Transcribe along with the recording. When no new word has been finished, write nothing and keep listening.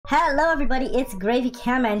Hello everybody, it's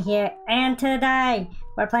Gravycatman here, and today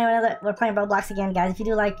we're playing Roblox again, guys. If you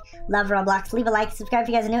do love Roblox, leave a like, subscribe if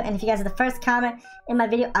you guys are new, and if you guys are the first comment in my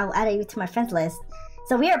video, I will add you to my friends list.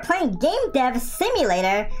 So we are playing Game Dev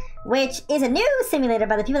Simulator, which is a new simulator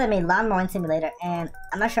by the people that made Lawn Mowing Simulator, and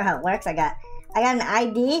I'm not sure how it works. I got an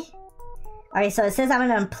ID. Okay, so it says I'm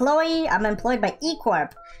an employee. I'm employed by E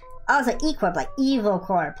Corp. Oh, so E Corp, like Evil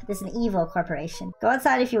Corp. This is an evil corporation. Go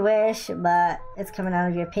outside if you wish, but it's coming out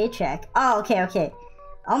of your paycheck. Oh, okay.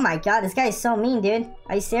 Oh my god, this guy is so mean, dude.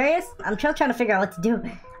 Are you serious? I'm still trying to figure out what to do.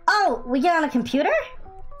 Oh, we get on a computer?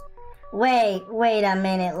 Wait a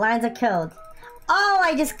minute. Lines of code. Oh,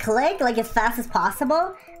 I just click like as fast as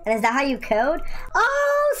possible? And is that how you code?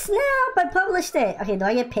 Oh, snap! I published it. Okay, do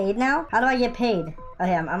I get paid now? How do I get paid?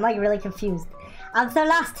 Okay, I'm like really confused. I'm so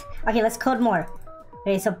lost. Okay, let's code more.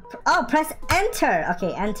 Okay, so, oh, press enter.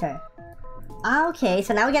 Okay, enter. Okay,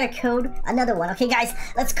 so now we gotta code another one. Okay, guys,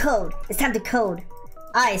 let's code. It's time to code.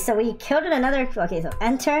 Alright, so we coded another, okay, so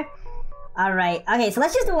enter. Alright, okay, so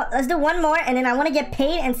let's do one more, and then I want to get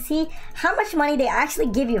paid and see how much money they actually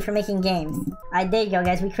give you for making games. Alright, there you go,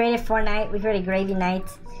 guys. We created Fortnite, we created Gravy Night.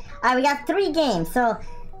 Alright, we got 3 games, so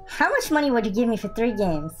how much money would you give me for 3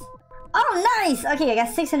 games? Oh, nice! Okay, I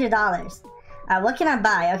got $600. Alright, what can I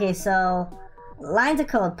buy? Okay, so lines of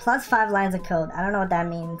code, plus 5 lines of code. I don't know what that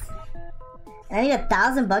means. And I need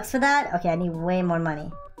 $1,000 for that? Okay, I need way more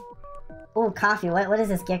money. Oh, coffee. What is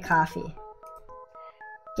this? Get coffee.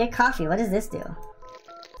 Get coffee. What does this do?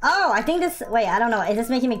 Oh, I think this... Wait, I don't know. Is this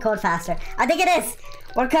making me code faster? I think it is!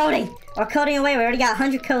 We're coding! We're coding away. We already got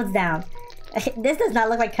 100 codes down. This does not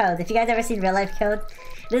look like codes. If you guys ever seen real life code,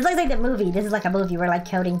 this looks like the movie. This is like a movie. We're like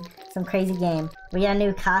coding some crazy game. We got a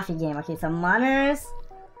new coffee game. Okay, so monitors.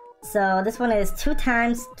 So this one is 2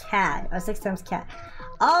 times cat or 6 times cat.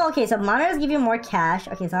 Oh, okay, so monitors give you more cash.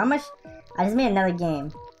 Okay, so how much? I just made another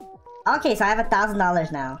game. Okay, so I have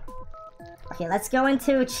 $1,000 now. Okay, let's go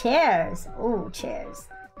into chairs. Ooh, chairs.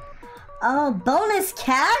 Oh, bonus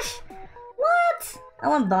cash? What? I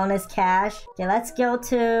want bonus cash. Okay, let's go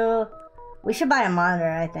to... We should buy a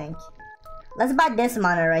monitor, I think. Let's buy this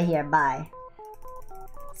monitor right here. Buy.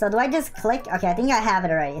 So do I just click? Okay, I think I have it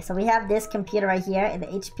already. So we have this computer right here, the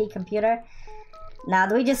HP computer. Now,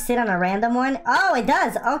 do we just sit on a random one? Oh, it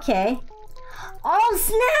does. Okay. Oh,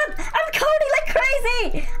 snap! I'm coding like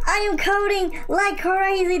crazy! I am coding like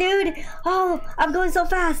crazy, dude! Oh, I'm going so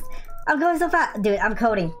fast. I'm going so fast. Dude, I'm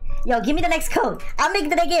coding. Yo, give me the next code. I'm making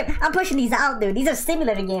the next game. I'm pushing these out, dude. These are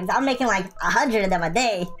simulator games. I'm making like 100 of them a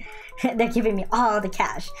day. They're giving me all the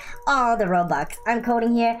cash. All the Robux. I'm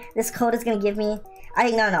coding here. This code is gonna give me...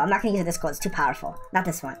 no, I'm not gonna use this code. It's too powerful. Not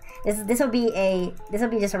this one. This will be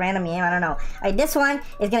just a random game. I don't know. Alright, this one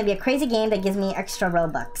is gonna be a crazy game that gives me extra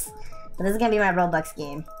Robux. So this is gonna be my Robux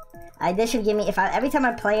game. This should give me, every time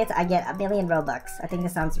I play it, I get 1,000,000 Robux. I think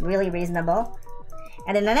this sounds really reasonable.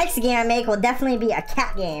 And then the next game I make will definitely be a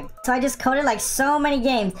cat game. So I just coded like so many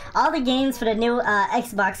games. All the games for the new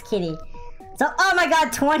Xbox Kitty. So, oh my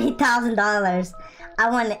god, $20,000. I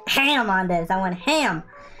want ham on this. I want ham.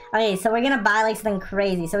 Okay, so we're gonna buy like something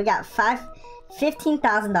crazy. So we got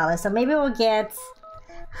 $15,000. So maybe we'll get,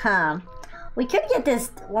 we could get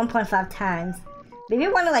this 1.5 times. Maybe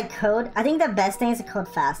we want to like code. I think the best thing is to code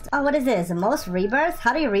fast. Oh, what is this? Most rebirth?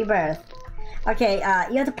 How do you rebirth? Okay,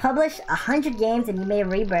 you have to publish 100 games and you may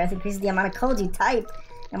rebirth. Increases the amount of codes you type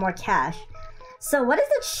and more cash. So what is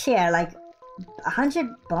the share? Like 100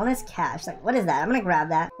 bonus cash. Like, what is that? I'm gonna grab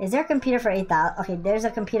that. Is there a computer for 8,000? Okay, there's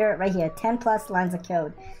a computer right here. 10 plus lines of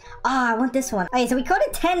code. Oh, I want this one. Okay, so we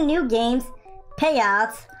coded 10 new games.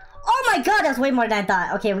 Payouts. Oh my god, that's way more than I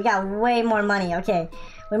thought. Okay, we got way more money. Okay,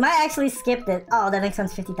 we might actually skip this. Oh, the next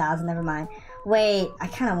one's 50,000. Never mind. Wait, I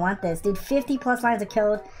kind of want this. Dude, 50 plus lines of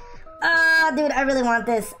code. Dude, I really want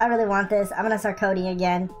this. I really want this. I'm gonna start coding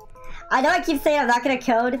again. I know I keep saying I'm not gonna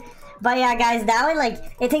code. But yeah, guys, that way,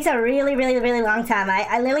 like, it takes a really long time.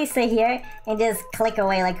 I literally sit here and just click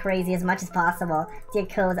away like crazy as much as possible to get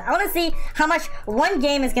codes. I want to see how much one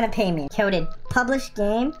game is going to pay me. Coded. Publish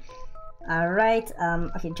game. Alright,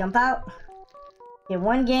 okay, jump out. Okay,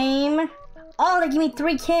 one game. Oh, they give me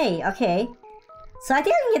 3K. Okay. So I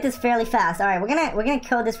think I can get this fairly fast. Alright, we're gonna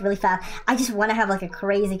code this really fast. I just want to have, like, a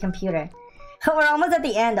crazy computer. We're almost at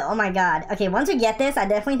the end. Oh my god. Okay, once we get this, I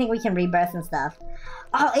definitely think we can rebirth and stuff.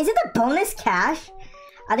 Oh, is it the bonus cash?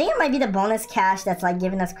 I think it might be the bonus cash that's like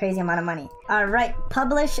giving us crazy amount of money. Alright,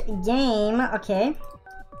 publish game. Okay.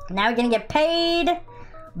 Now we're gonna get paid.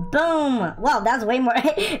 Boom. Wow, that's way more.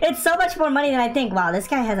 It's so much more money than I think. Wow, this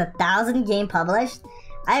guy has 1,000 game published.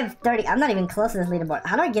 I have 30. I'm not even close to this leaderboard.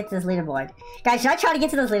 How do I get to this leaderboard? Guys, should I try to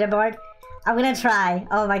get to this leaderboard? I'm gonna try.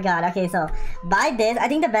 Oh my god. Okay, so buy this. I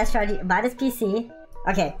think the best strategy, buy this PC.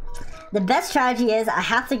 Okay, the best strategy is I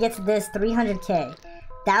have to get to this 300k.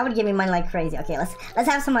 That would give me money like crazy. Okay, let's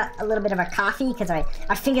have a little bit of our coffee because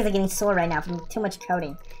our fingers are getting sore right now from too much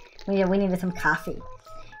coding. We need some coffee.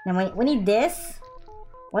 Then we need this.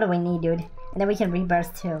 What do we need, dude? And then we can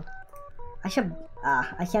rebirth too. I can't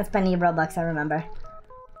spend any Robux, I remember.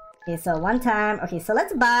 Okay, so one time. Okay, so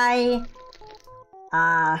let's buy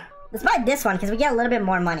this one because we get a little bit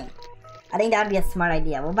more money. I think that would be a smart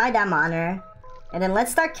idea. We'll buy that monitor. And then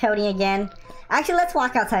let's start coding again. Actually, let's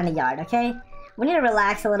walk outside in the yard, okay? We need to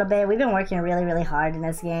relax a little bit. We've been working really, really hard in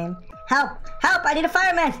this game. Help! Help! I need a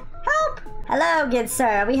fireman! Help! Hello, good sir.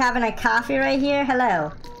 Are we having a coffee right here?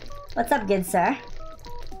 Hello. What's up, good sir?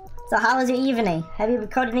 So how was your evening? Have you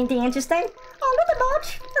coded anything interesting? Oh, nothing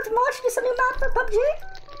much. Nothing much. Just a new map for PUBG.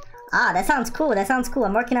 Ah, that sounds cool. That sounds cool.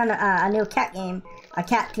 I'm working on a new cat game. A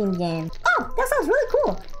cat themed game. Oh, that sounds really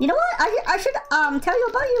cool. You know what? I should tell you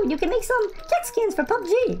about you. You can make some cat skins for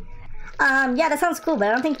PUBG. Yeah, that sounds cool, but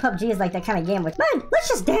I don't think PUBG is like that kind of game. Man, let's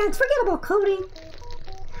just dance. Forget about coding.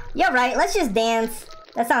 You're right. Let's just dance.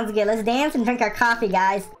 That sounds good. Let's dance and drink our coffee,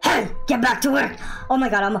 guys. Hey, get back to work. Oh my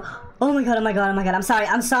god, oh my god. I'm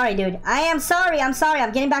sorry, dude. I'm sorry.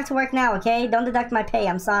 I'm getting back to work now, okay? Don't deduct my pay.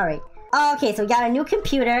 I'm sorry. Oh, okay, so we got a new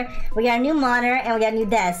computer, we got a new monitor, and we got a new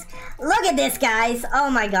desk. Look at this, guys. Oh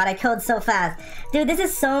my god, I code so fast. Dude, this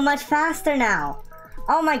is so much faster now.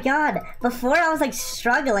 Oh my god. Before, I was like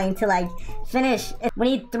struggling to like finish.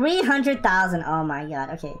 We need 300,000. Oh my god,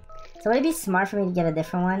 okay. So would it be smart for me to get a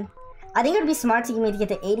different one? I think it would be smart to get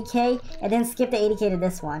to 80k and then skip the 80k to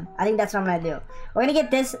this one. I think that's what I'm gonna do. We're gonna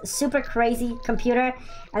get this super crazy computer, and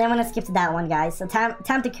then I'm gonna skip to that one, guys. So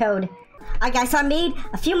time to code. Alright guys, so I made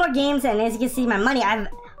a few more games, and as you can see, my money, I have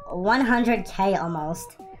 100k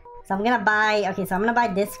almost. So I'm gonna buy, okay, so I'm gonna buy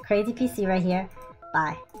this crazy PC right here.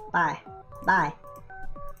 Buy. Alright,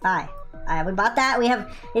 we bought that. We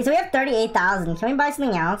have 38,000. Can we buy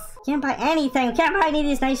something else? Can't buy anything. Can't buy any of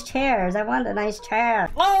these nice chairs. I want a nice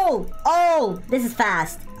chair. Oh, this is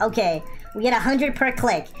fast. Okay, we get 100 per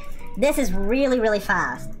click. This is really, really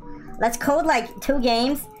fast. Let's code like 2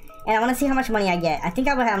 games. And I want to see how much money I get. I think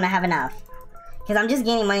I'm gonna have enough. Because I'm just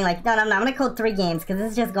gaining money like... No. I'm gonna code 3 games. Because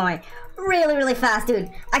this is just going really, really fast.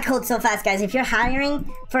 Dude, I code so fast, guys. If you're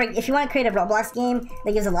hiring for... If you want to create a Roblox game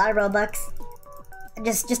that gives a lot of Robux,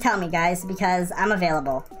 just tell me, guys. Because I'm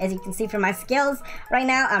available. As you can see from my skills, right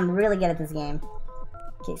now, I'm really good at this game.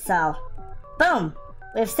 Okay, so... Boom!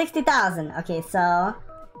 We have 60,000. Okay, so...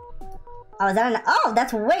 Oh, is that an... Oh,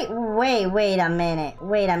 that's... Wait a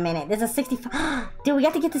minute. There's a 65... Dude, we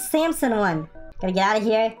got to get the Samsung one. Gotta get out of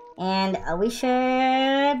here. And we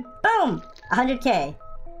should... Boom! 100k.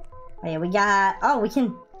 Okay, we got... Oh, we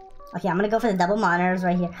can... Okay, I'm gonna go for the double monitors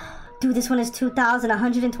right here. Dude, this one is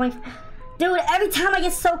 2,120... Dude, every time I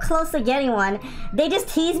get so close to getting one, they just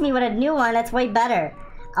tease me with a new one that's way better.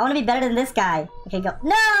 I want to be better than this guy. Okay, go...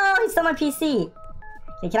 No! He stole my PC.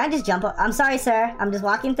 Okay, can I just jump up? I'm sorry, sir. I'm just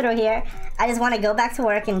walking through here. I just want to go back to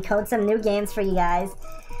work and code some new games for you guys.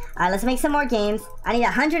 Alright, let's make some more games. I need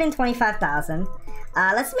 125,000.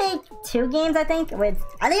 Let's make 2 games, I think.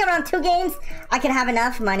 I think around 2 games, I can have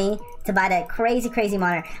enough money to buy that crazy, crazy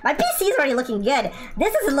monitor. My PC is already looking good.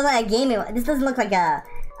 This doesn't look like a gaming one. This doesn't look like a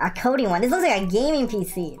coding one. This looks like a gaming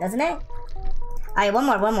PC, doesn't it? Alright, one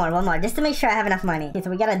more. Just to make sure I have enough money. Okay,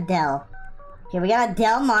 so we got a Dell. Okay, we got a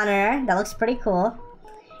Dell monitor. That looks pretty cool.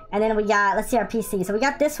 And then we got, let's see our PC. So we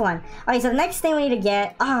got this one. Okay, so the next thing we need to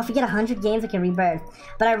get, if we get 100 games, we can rebirth.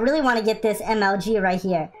 But I really want to get this MLG right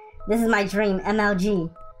here. This is my dream,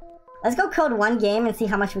 MLG. Let's go code 1 game and see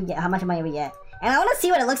how much we get, how much money we get. And I want to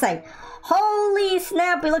see what it looks like. Holy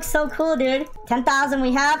snap, we look so cool, dude. 10,000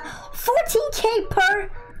 we have. 14k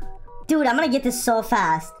per. Dude, I'm going to get this so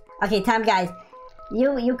fast. Okay, time, guys.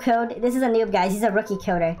 You code. This is a noob, guys. He's a rookie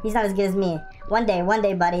coder. He's not as good as me. One day,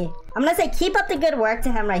 buddy. I'm gonna say keep up the good work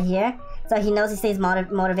to him right here, so he knows he stays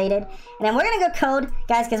motivated. And then we're gonna go code,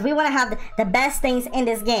 guys, because we want to have the best things in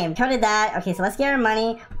this game. Coded that. Okay, so let's get our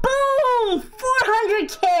money. Boom!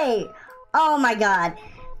 400k! Oh my god.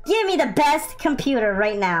 Give me the best computer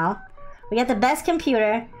right now. We got the best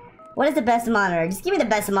computer. What is the best monitor? Just give me the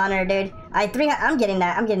best monitor, dude. I'm getting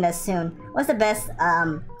that. I'm getting that soon. What's the best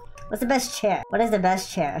chair? What is the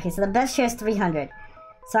best chair? Okay, so the best chair is 300.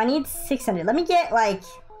 So I need 600. Let me get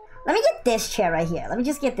this chair right here. Let me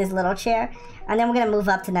just get this little chair. And then we're gonna move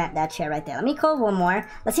up to that chair right there. Let me code 1 more.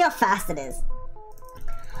 Let's see how fast it is.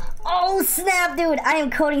 Oh snap, dude. I am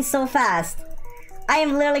coding so fast. I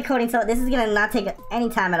am literally coding so... This is gonna not take any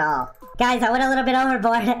time at all. Guys, I went a little bit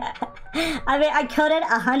overboard. I coded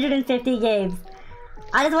 150 games.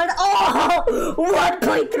 I just wanted, oh,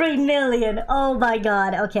 1.3 million. Oh my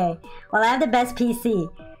god. Okay. Well, I have the best PC.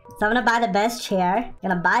 So I'm gonna buy the best chair.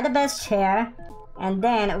 Gonna buy the best chair. And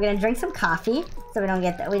then we're gonna drink some coffee so we don't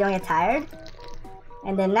get tired.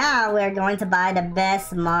 And then now we're going to buy the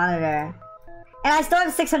best monitor. And I still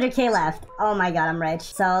have 600k left. Oh my god, I'm rich.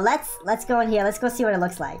 So let's go in here. Let's go see what it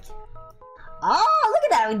looks like. Oh,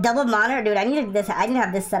 look at that. Double monitor. Dude, I need to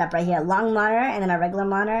have this setup right here. Long monitor and then a regular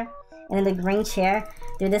monitor. And then the green chair.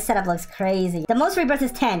 Dude, this setup looks crazy. The most rebirth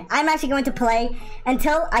is 10. I'm actually going to play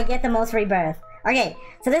until I get the most rebirth. Okay,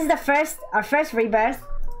 so this is our first rebirth.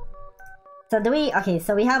 So okay,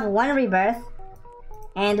 so we have 1 rebirth.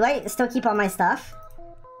 And do I still keep all my stuff?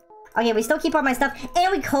 Okay, we still keep all my stuff,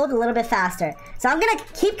 and we code a little bit faster. So I'm gonna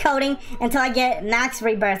keep coding until I get max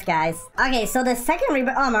rebirth, guys. Okay, so the second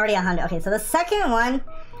rebirth, oh, I'm already 100. Okay, so the second one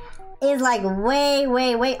is like way.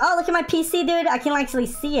 Oh, look at my PC, dude. I can actually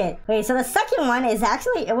see it. Okay, so the second one is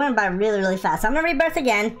actually, it went by really fast. So I'm gonna rebirth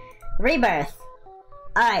again. Rebirth.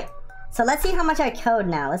 All right. So let's see how much I code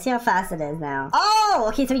now. Let's see how fast it is now. Oh,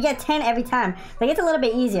 okay, so we get 10 every time. So it gets a little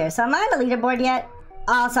bit easier. So am I on the leaderboard yet?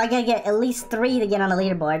 Oh, so I gotta get at least 3 to get on the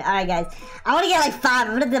leaderboard. Alright, guys. I wanna get like 5.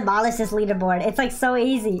 I'm gonna demolish this leaderboard. It's like so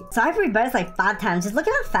easy. So I've rebirthed like 5 times. Just look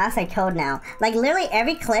at how fast I code now. Like literally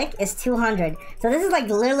every click is 200. So this is like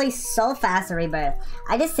literally so fast to rebirth.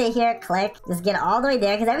 I just sit here, click, just get all the way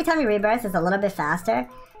there. Because every time you rebirth, it's a little bit faster.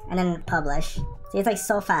 And then publish. See, it's like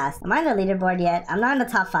so fast. I'm not on the leaderboard yet. I'm not in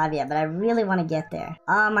the top 5 yet, but I really want to get there.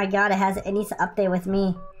 Oh my god, it needs to update with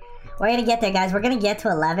me. We're gonna get there, guys. We're gonna get to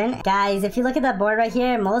 11. Guys, if you look at the board right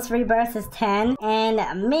here, most rebirths is 10.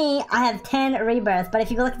 And me, I have 10 rebirths. But if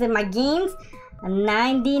you look at my games,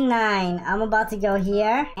 99. I'm about to go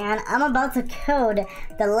here. And I'm about to code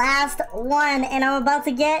the last one. And I'm about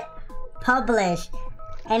to get publish.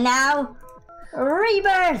 And now,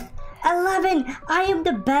 rebirth. 11. I am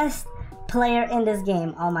the best player in this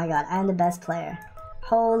game. Oh my god, I am the best player.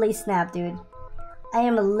 Holy snap, dude. I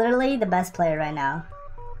am literally the best player right now.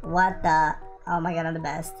 What the? Oh my god, I'm the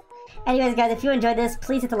best. Anyways, guys, if you enjoyed this,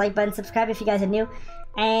 please hit the like button, subscribe if you guys are new,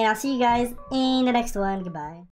 and I'll see you guys in the next one. Goodbye.